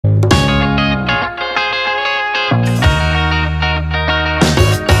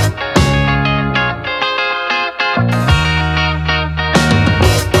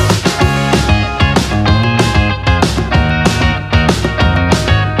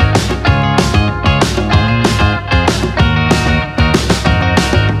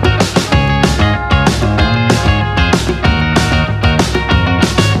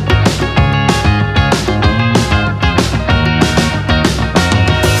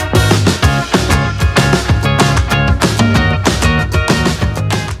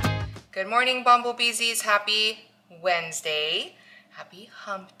morning, Bumblebeesies. Happy Wednesday. Happy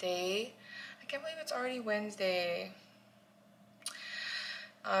hump day. I can't believe it's already Wednesday.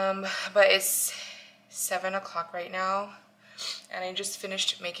 But it's 7 o'clock right now. And I just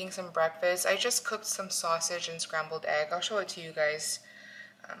finished making some breakfast. I just cooked some sausage and scrambled egg. I'll show it to you guys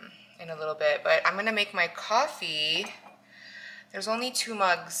in a little bit. But I'm gonna make my coffee. There's only 2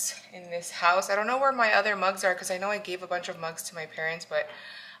 mugs in this house. I don't know where my other mugs are because I know I gave a bunch of mugs to my parents, but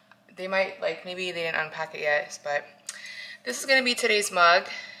they might, like, maybe they didn't unpack it yet. But this is gonna be today's mug.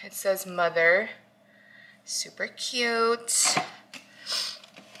 It says Mother. Super cute.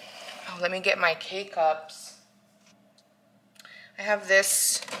 Oh, let me get my K-cups. I have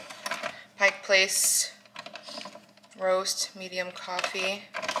this Pike Place roast medium coffee.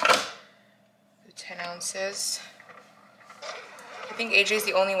 10 ounces. I think AJ's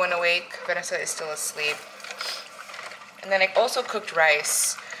the only one awake. Vanessa is still asleep. And then I also cooked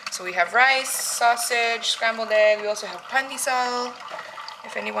rice. So we have rice, sausage, scrambled egg. We also have pandesal,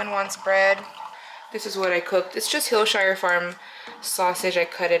 if anyone wants bread. This is what I cooked. It's just Hillshire Farm sausage. I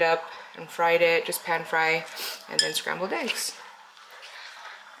cut it up and fried it, just pan fry, and then scrambled eggs.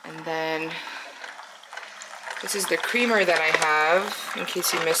 And then this is the creamer that I have. In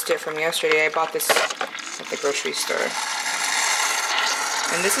case you missed it from yesterday, I bought this at the grocery store.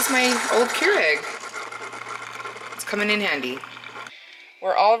 And this is my old Keurig. It's coming in handy.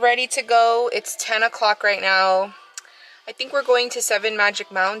 We're all ready to go. It's 10 o'clock right now. I think we're going to 7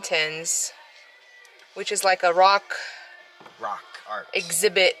 Magic Mountains, which is like a rock art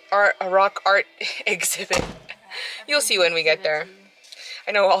exhibit, a rock art exhibit. You'll see when we get there.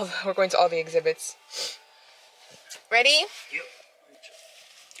 I know we're going to all the exhibits. Ready? Yep.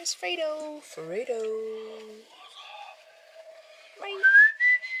 There's Fredo. Right.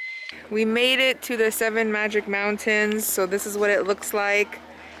 We made it to the 7 Magic Mountains, so this is what it looks like.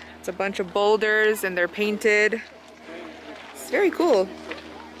 It's a bunch of boulders and they're painted. It's very cool.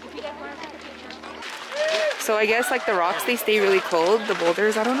 So I guess like the rocks, they stay really cold, the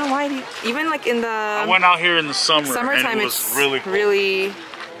boulders. I don't know why. Even like in the... I went out here in the summertime and it was it's really cold. Really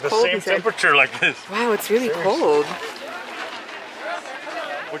the cold, same temperature like this. Wow, it's really cold.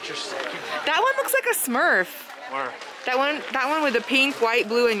 What's your second? That one looks like a Smurf. Where? That one with the pink, white,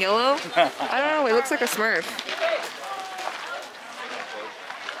 blue, and yellow. I don't know, it looks like a Smurf.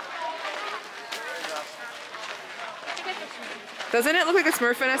 Doesn't it look like a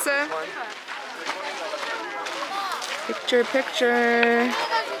Smurf, Vanessa? Picture.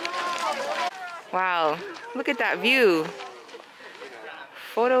 Wow, look at that view.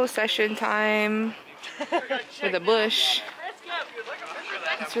 Photo session time with a bush.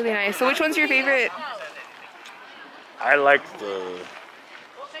 It's really nice. So which one's your favorite? I like the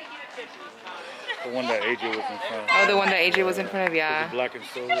one that AJ was in front of. Oh, the one that AJ was in front of, yeah. The black and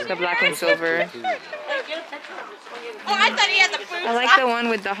silver. The black and silver. Oh, I thought he had the fruit. I like the one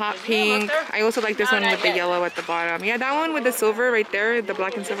with the hot pink. I also like this one with the yellow at the bottom. Yeah, that one with the silver right there, the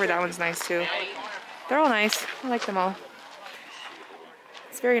black and silver, that one's nice too. They're all nice. I like them all.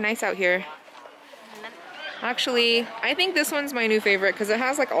 It's very nice out here. Actually, I think this one's my new favorite because it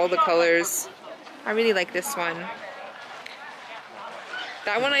has like all the colors. I really like this one.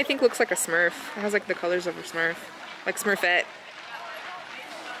 That one I think looks like a Smurf. It has like the colors of a Smurf. Like Smurfette.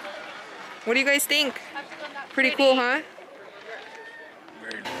 What do you guys think? Pretty cool, huh?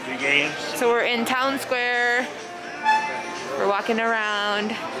 Big games. So we're in Town Square. We're walking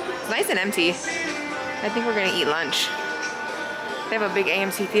around. It's nice and empty. I think we're gonna eat lunch. They have a big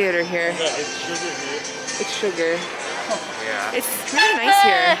AMC theater here. Yeah, it's sugar here. It's sugar. Yeah. It's really nice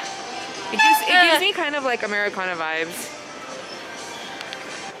here. It gives me kind of like Americana vibes.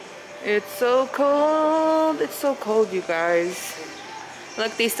 It's so cold. It's so cold, you guys.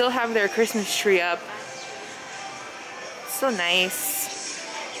 Look, they still have their Christmas tree up. It's so nice.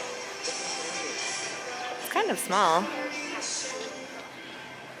 It's kind of small.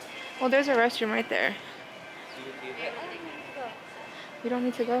 Well, there's a restroom right there. You don't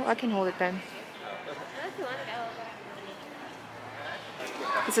need to go? I can hold it then.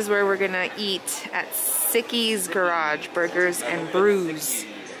 This is where we're gonna eat at Sicky's Garage, Burgers and Brews.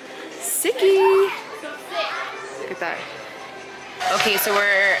 Sicky! Look at that. Okay, so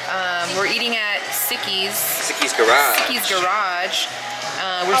we're eating at Sicky's Garage.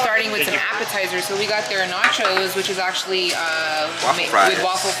 We're starting with some appetizers. So we got their nachos, which is actually with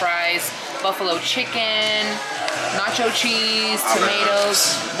waffle fries, buffalo chicken, nacho cheese,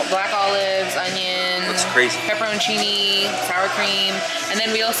 tomatoes, black olives, onions, pepperoncini, sour cream, and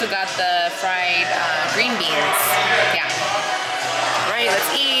then we also got the fried green beans. Yeah. All right,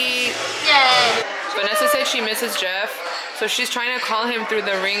 let's eat. Yay! Vanessa said she misses Jeff. So she's trying to call him through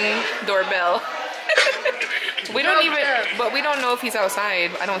the Ring doorbell. We don't even, but we don't know if he's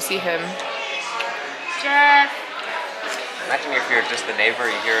outside. I don't see him. Jeff. Imagine if you're just the neighbor,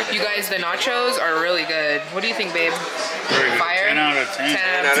 you hear the... You guys, the nachos are really good. What do you think, babe? Fire? 10 out of 10.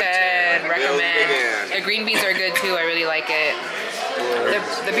 10 out of 10. Recommend. The green beans are good too. I really like it.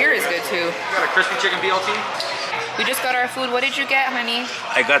 The beer is good too. You got a crispy chicken BLT? We just got our food. What did you get, honey?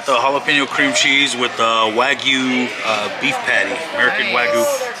 I got the jalapeno cream cheese with the Wagyu beef patty. American Nice. Wagyu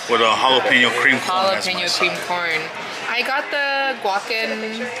with a jalapeno cream corn. That's Jalapeno nice. cream corn. I got the guac and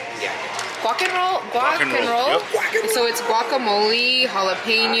roll. Yep. So it's guacamole,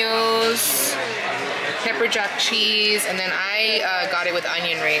 jalapenos, pepper jack cheese, and then I got it with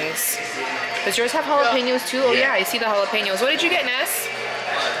onion rings. Does yours have jalapenos too? Oh yeah, I see the jalapenos. What did you get, Ness?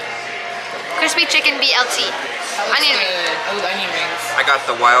 Crispy chicken BLT. Onion ring. Oh, with onion rings. I got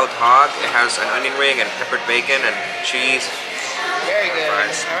the wild hog. It has an onion ring and peppered bacon and cheese. Very good.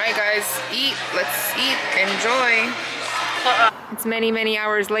 Fries. All right, guys, eat. Let's eat. Enjoy. It's many, many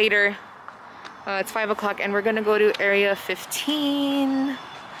hours later. It's 5 o'clock, and we're gonna go to area 15.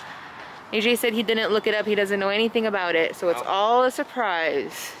 AJ said he didn't look it up. He doesn't know anything about it, so it's all a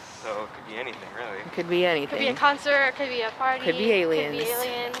surprise. So it could be anything, really. It could be anything. Could be a concert, could be a party. Could be aliens. Could be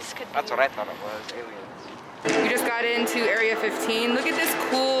aliens. Could be... That's what I thought it was, aliens. We just got into area 15. Look at this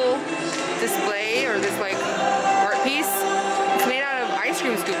cool display, or this like art piece. It's made out of ice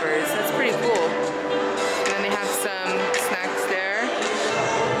cream scoopers. That's pretty cool. And then they have some snacks there.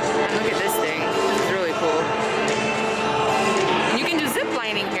 And look at this thing. This is really cool. And you can do zip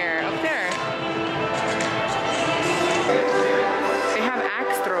lining here, up there. They have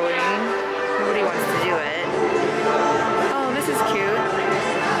axe throwing. Nobody wants to do it. Oh, this is cute.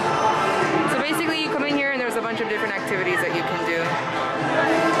 So basically you come in here and there's a bunch of different activities that you can do.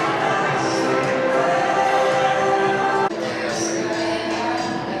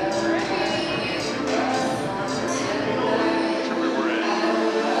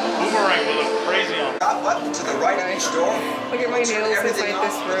 Boomerang will look crazy on. Stop button to the right of each door. Look at my nails Everything inside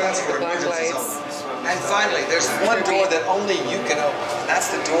this off, room that's with for the black emergency lights. zones. And finally, there's one door that only you can open, and that's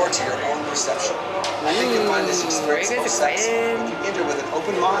the door to your own perception. I think you'll find this experience Very good, most satisfying excited. if you enter with an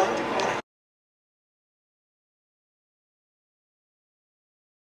open mind.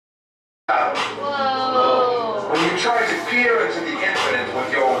 Whoa. When you try to peer into the infinite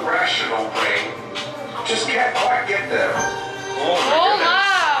with your rational brain, just can't quite get there. Oh,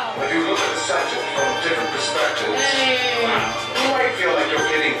 wow. When you look at the subject from different perspectives, you might feel like you're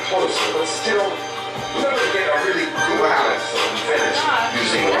getting closer, but still, you never get a really good glimpse of infinity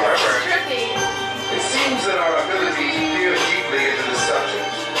using the That's lever. trippy. It seems that our ability to peer deeply into the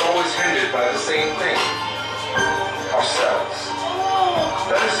subject is always hindered by the same thing, ourselves.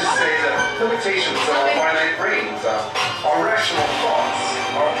 That is to say that limitations of our finite brains, our rational thoughts,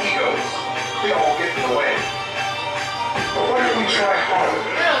 our egos, they all get in the way. But what if we try harder?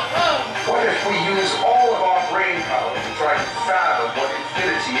 What if we use all of our brain power to try to fathom what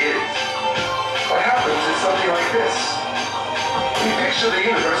infinity is? What happens is something like this. We picture the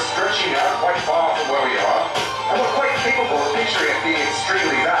universe stretching out quite far from where we are, and we're quite capable of picturing it being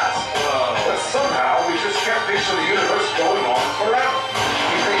extremely vast. But somehow we just can't picture the universe going on forever.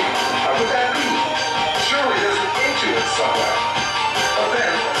 We think, how could that be? Surely there's an end to it somewhere. But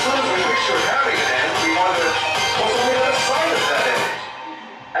then, as soon as we picture it having an end, we wonder, what's on the other side of that end?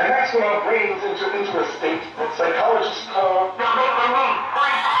 And that's when our brains enter into a state that psychologists call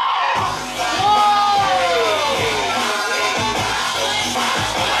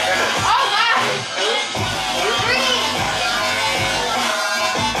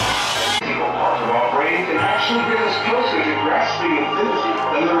part of our brain can actually bring us closer to grasping infinity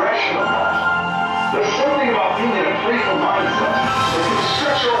than the rational part. There's something about being in a playful mindset that can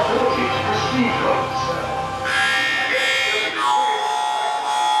stretch our ability to perceive things.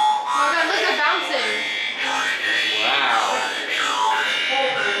 Oh my god, look at bouncing.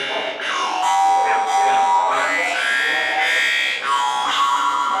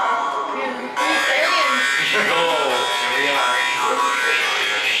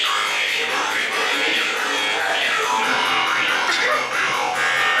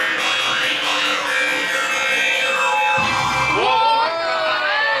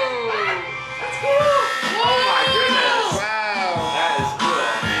 That's cool.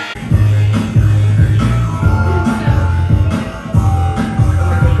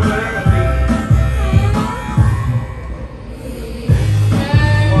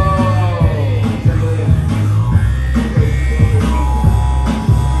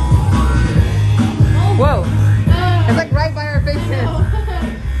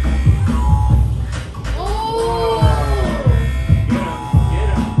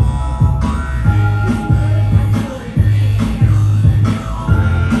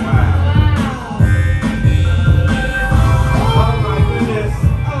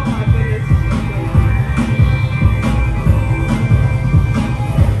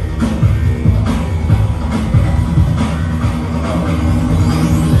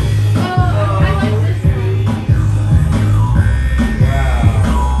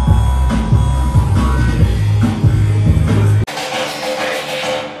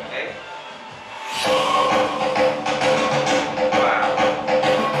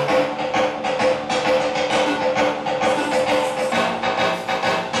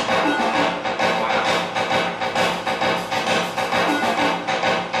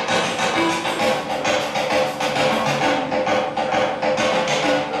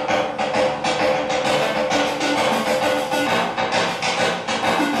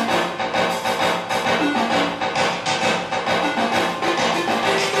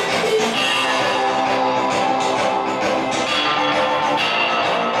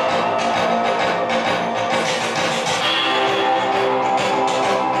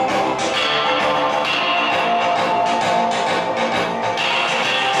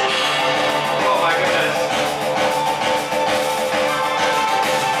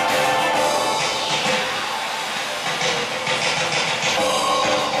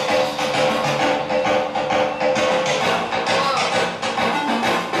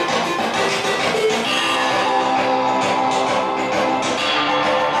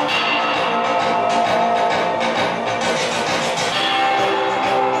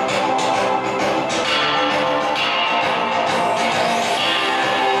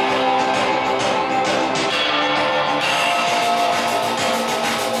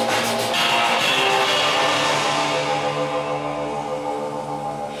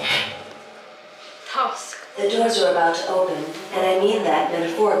 The doors are about to open, and I mean that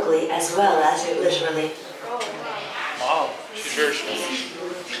metaphorically as well as literally. Wow, she sure is.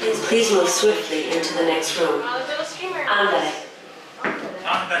 Please move swiftly into the next room. Ándale.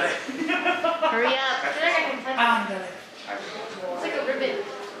 Ándale. Hurry up. I feel like I can touch it. Ándale. It's like a ribbon.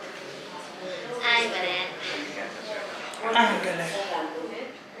 Ándale.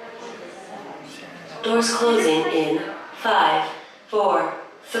 Doors closing in 5, 4,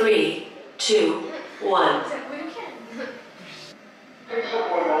 3, 2, 1.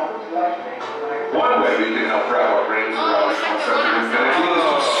 One way we can help wrap our brains around the concept of infinity is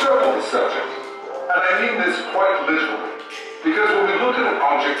to circle the subject. And I mean this quite literally. Because when we look at an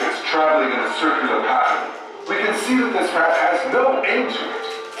object that's traveling in a circular pattern, we can see that this path has no end to it.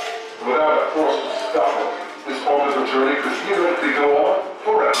 Without a force to stop it, this orbital journey could theoretically go on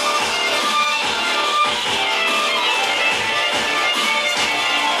forever.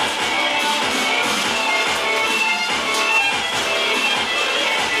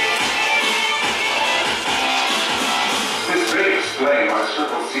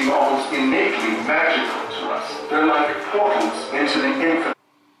 Circles seem almost innately magical to us. They're like portals into the infinite.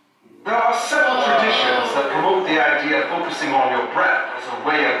 There are several traditions that promote the idea of focusing on your breath as a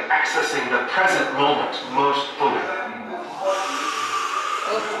way of accessing the present moment most fully.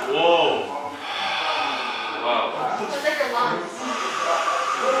 Whoa. Wow. It's like your lungs.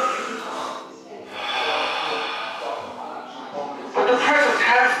 But the present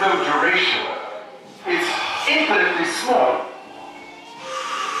has no duration. It's infinitely small.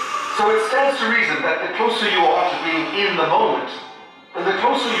 So it stands to reason that the closer you are to being in the moment, then the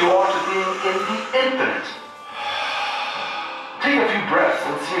closer you are to being in the infinite. Take a few breaths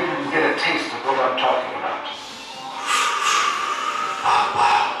and see if you can get a taste of what I'm talking about.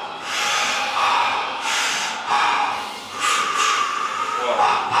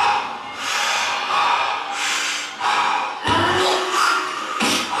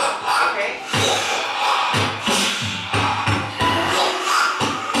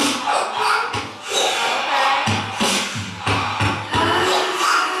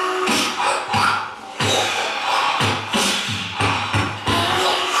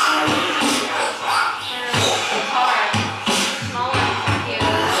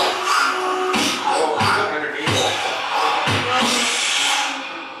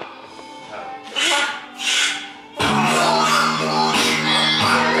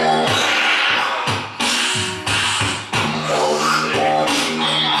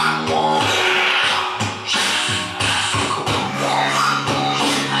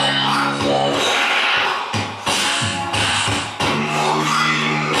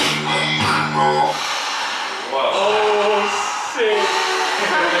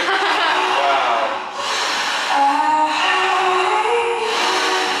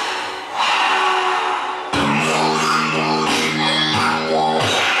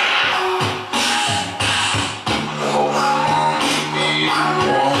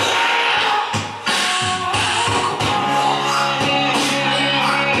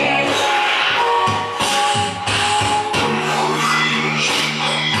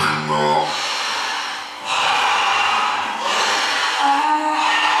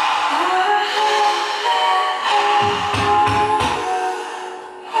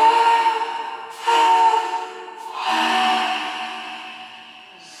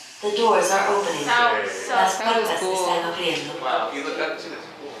 The doors are opening. That Las was puertas cool. están abriendo. Wow, if you look up to this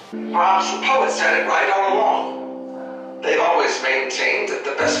pool. Perhaps the poets had it right all along. They've always maintained that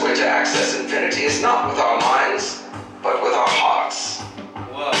the best way to access infinity is not with our minds, but with our hearts.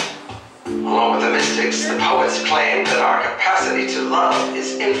 Whoa. Along with the mystics, the poets claim that our capacity to love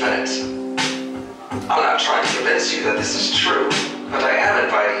is infinite. I'm not trying to convince you that this is true, but I am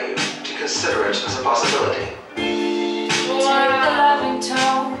inviting you to consider it as a possibility. Take the loving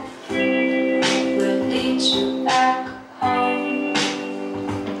tone, will lead you back home.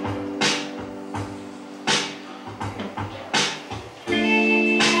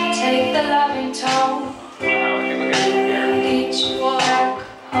 Take the loving tone, Wow, if you look at it here. will lead you back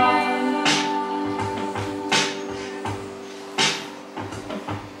home.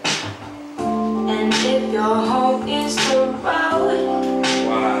 And if your home is the road,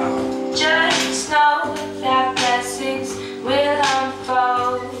 Wow. just know that blessings will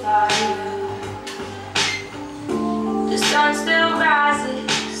unfold for you. The sun still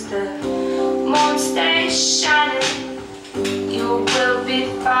rises, the moon stays shining. You will be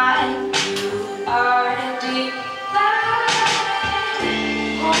fine, you are divine.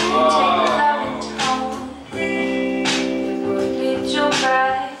 Take the loving tone, it will lead you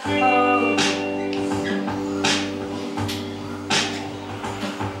back home.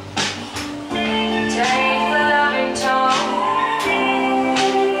 Take the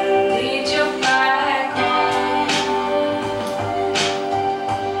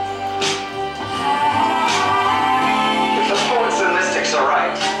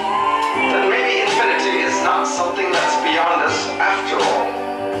something that's beyond us after all.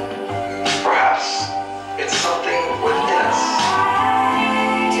 Perhaps it's something within us.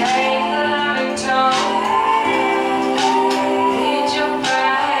 Take a loving tone. Lead you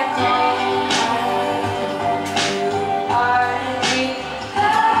back home. You are me.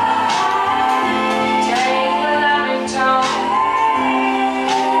 Take a loving tone.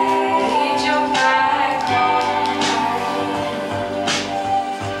 Lead you back home.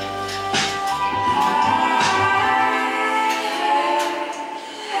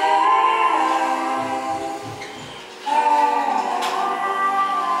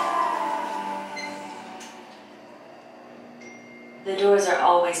 The doors are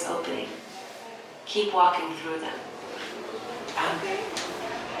always opening. Keep walking through them.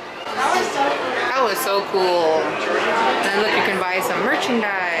 That was so cool. And look, you can buy some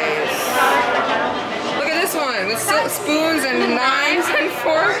merchandise. Look at this one with spoons and knives and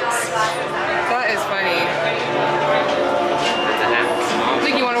forks. That is funny.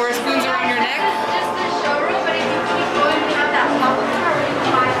 Look, you want to wear spoons around your neck?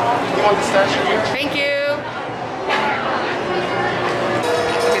 You want the statue here? Thank you.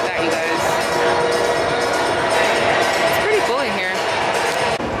 Look at that, you guys. It's pretty cool in here.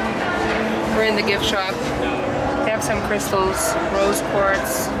 We're in the gift shop. They have some crystals, rose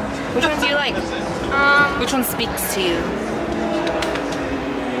quartz. Which one do you like? Which one speaks to you?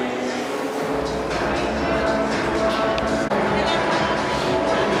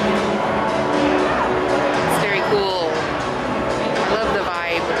 It's very cool. I love the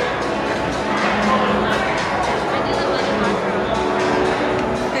vibe.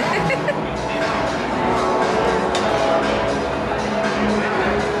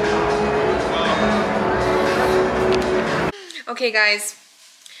 Okay guys,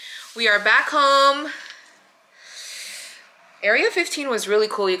 we are back home. Area 15 was really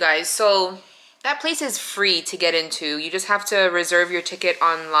cool, you guys. So that place is free to get into. You just have to reserve your ticket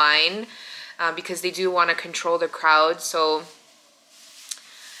online because they do want to control the crowd. So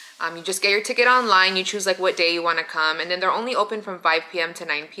you just get your ticket online, you choose like what day you want to come, and then they're only open from 5 p.m. to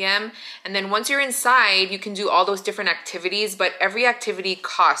 9 p.m. And then once you're inside, you can do all those different activities, but every activity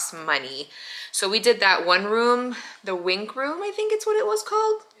costs money. So we did that one room, the Wink Room, I think it's what it was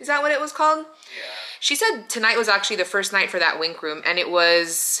called. Is that what it was called? Yeah. She said tonight was actually the first night for that Wink Room, and it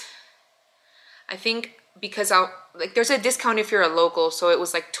was, I think, because like there's a discount if you're a local, so it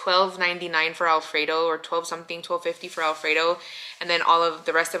was like $12.99 for Alfredo, or 12 something, $12.50 for Alfredo, and then all of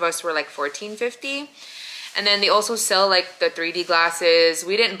the rest of us were like $14.50. And then they also sell like the 3D glasses.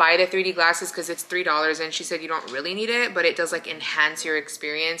 We didn't buy the 3D glasses because it's $3, and she said you don't really need it, but it does like enhance your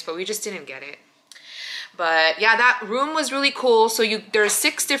experience, but we just didn't get it. But yeah, that room was really cool. So there's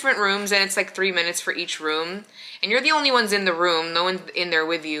 6 different rooms, and it's like 3 minutes for each room. And you're the only ones in the room, no one's in there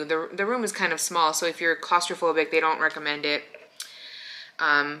with you. The room is kind of small, so if you're claustrophobic, they don't recommend it.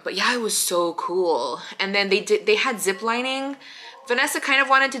 But yeah, it was so cool. And then they had zip lining. Vanessa kind of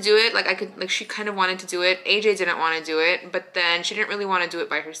wanted to do it, she kind of wanted to do it. AJ didn't want to do it, but then she didn't really want to do it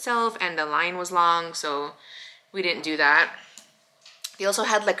by herself, and the line was long, so we didn't do that. They also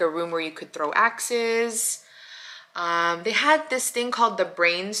had like a room where you could throw axes. They had this thing called the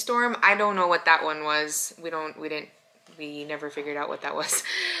brainstorm. I don't know what that one was. We never figured out what that was.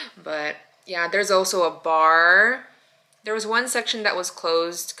 But yeah, there's also a bar. There was one section that was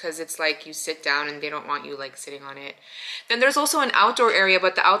closed because it's like you sit down and they don't want you like sitting on it. Then there's also an outdoor area,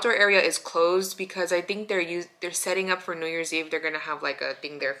 but the outdoor area is closed because I think they're setting up for New Year's Eve. They're gonna have like a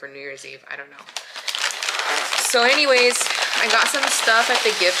thing there for New Year's Eve. I don't know. So anyways, I got some stuff at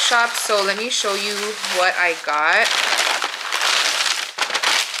the gift shop. So let me show you what I got.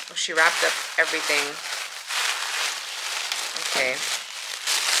 Oh, she wrapped up everything. Okay.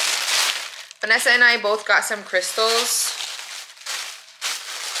 Vanessa and I both got some crystals.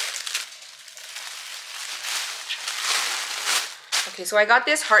 Okay, so I got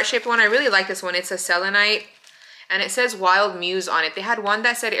this heart-shaped one. I really like this one. It's a selenite, and it says Wild Muse on it. They had one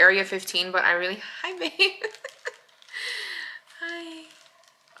that said Area 15, but hi, babe. Hi.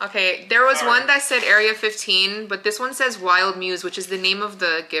 Okay, there was one that said Area 15, but this one says Wild Muse, which is the name of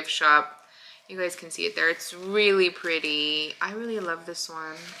the gift shop. You guys can see it there. It's really pretty. I really love this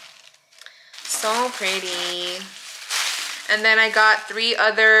one. So pretty. And then I got 3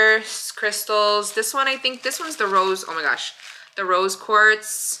 other crystals. This one, I think this one's the rose. Oh my gosh, the rose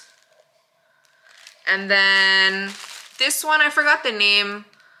quartz. And then this one, I forgot the name,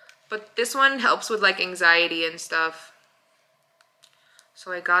 but this one helps with like anxiety and stuff.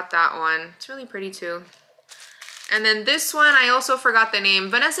 So I got that one. It's really pretty too. And then this one, I also forgot the name.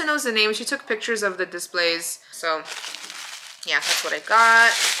 Vanessa knows the name. She took pictures of the displays. So yeah, that's what I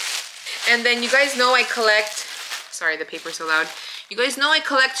got. And then you guys know I collect Sorry, the paper's so loud. You guys know I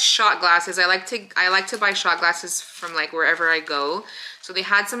collect shot glasses. I like to buy shot glasses from like wherever I go. So they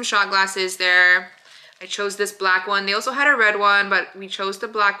had some shot glasses there. I chose this black one. They also had a red one, but we chose the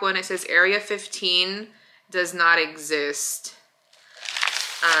black one. It says Area 15 does not exist.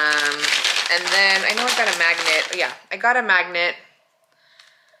 And then I know I got a magnet. Yeah, I got a magnet.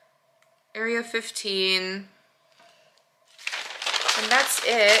 Area 15. And that's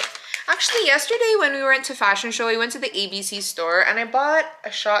it. Actually, yesterday when we went to fashion show, we went to the ABC store and I bought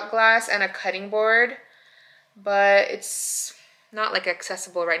a shot glass and a cutting board, but it's not like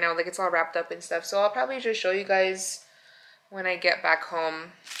accessible right now. Like it's all wrapped up and stuff. So I'll probably just show you guys when I get back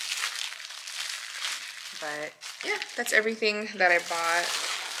home. But yeah, that's everything that I bought.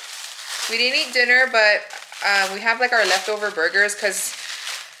 We didn't eat dinner, but we have like our leftover burgers because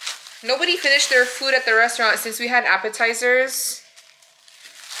nobody finished their food at the restaurant since we had appetizers.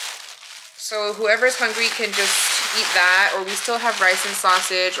 So whoever's hungry can just eat that, or we still have rice and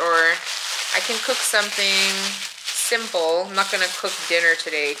sausage, or I can cook something simple. I'm not gonna cook dinner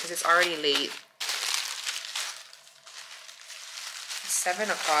today because it's already late. It's 7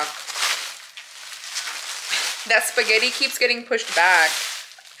 o'clock. That spaghetti keeps getting pushed back.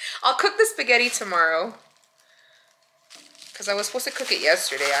 I'll cook the spaghetti tomorrow. Because I was supposed to cook it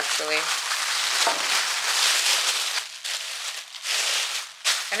yesterday, actually.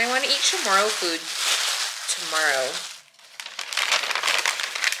 And I want to eat tomorrow food tomorrow.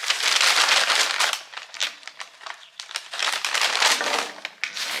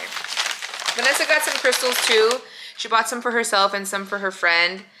 Okay. Vanessa got some crystals too. She bought some for herself and some for her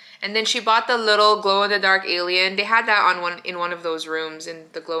friend. And then she bought the little glow-in-the-dark alien. They had that on in one of those rooms, in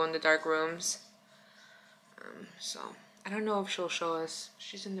the glow-in-the-dark rooms. So, I don't know if she'll show us.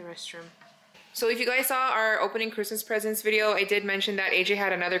 She's in the restroom. So if you guys saw our opening Christmas presents video, I did mention that AJ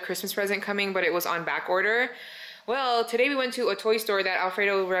had another Christmas present coming, but it was on back order. Well, today we went to a toy store that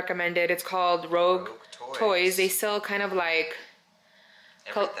Alfredo recommended. It's called Rogue Toys. They sell kind of like...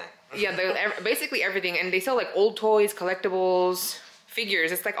 Everything. Yeah, basically everything. And they sell like old toys, collectibles,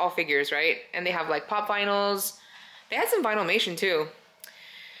 figures. It's like all figures, right? And they have like pop vinyls. They had some vinylmation too.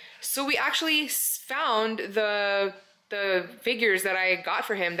 So we actually found the figures that I got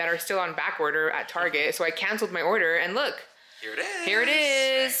for him that are still on back order at Target. So I canceled my order and look. Here it is. Here it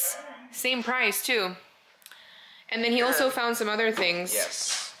is. Same price too. And then he also found some other things.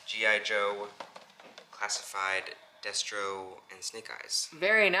 Yes. G.I. Joe, Classified, Destro, and Snake Eyes.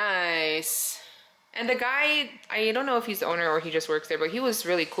 Very nice. And the guy, I don't know if he's the owner or he just works there, but he was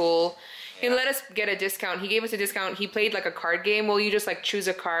really cool. He let us get a discount. He gave us a discount. He played like a card game. Well, you just like choose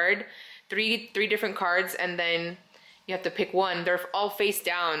a card, three different cards, and then you have to pick one. They're all face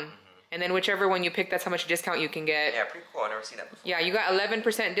down. And then whichever one you pick, that's how much discount you can get. Yeah, pretty cool. I've never seen that before. Yeah, you got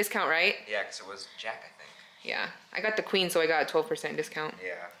 11% discount, right? Yeah, because it was Jack, I think. Yeah, I got the queen, so I got a 12% discount.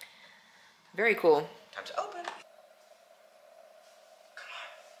 Yeah. Very cool. Time to open. Come on,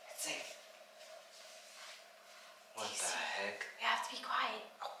 it's safe. What the heck? We have to be quiet.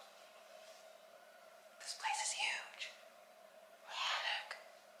 Oh. This place is huge. What the heck?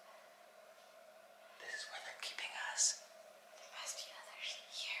 This is where they're keeping us. There must be others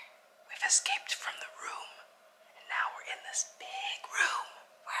here. We've escaped from the room, and now we're in this big room.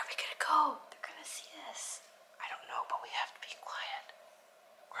 Where are we gonna go? They're gonna see us. I don't know, but we have to be quiet,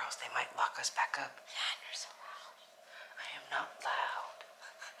 or else they might lock us back up. Yeah, you're so loud. I am not loud.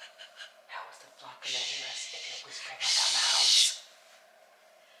 How is the flock gonna hear us if you're whispering like a mouse?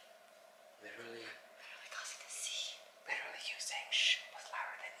 Literally causing a scene. Literally you saying shh was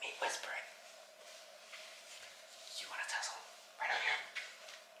louder than me whispering. You wanna tussle? Right out here.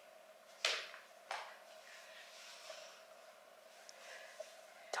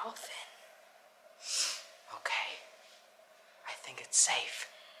 Dolphin. Okay. I think it's safe.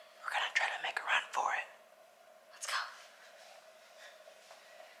 We're gonna try to make a run for it. Let's go.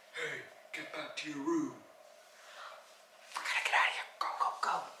 Hey, get back to your room. We're gonna get out of here. Go, go,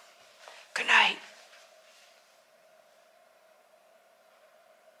 go. Good night.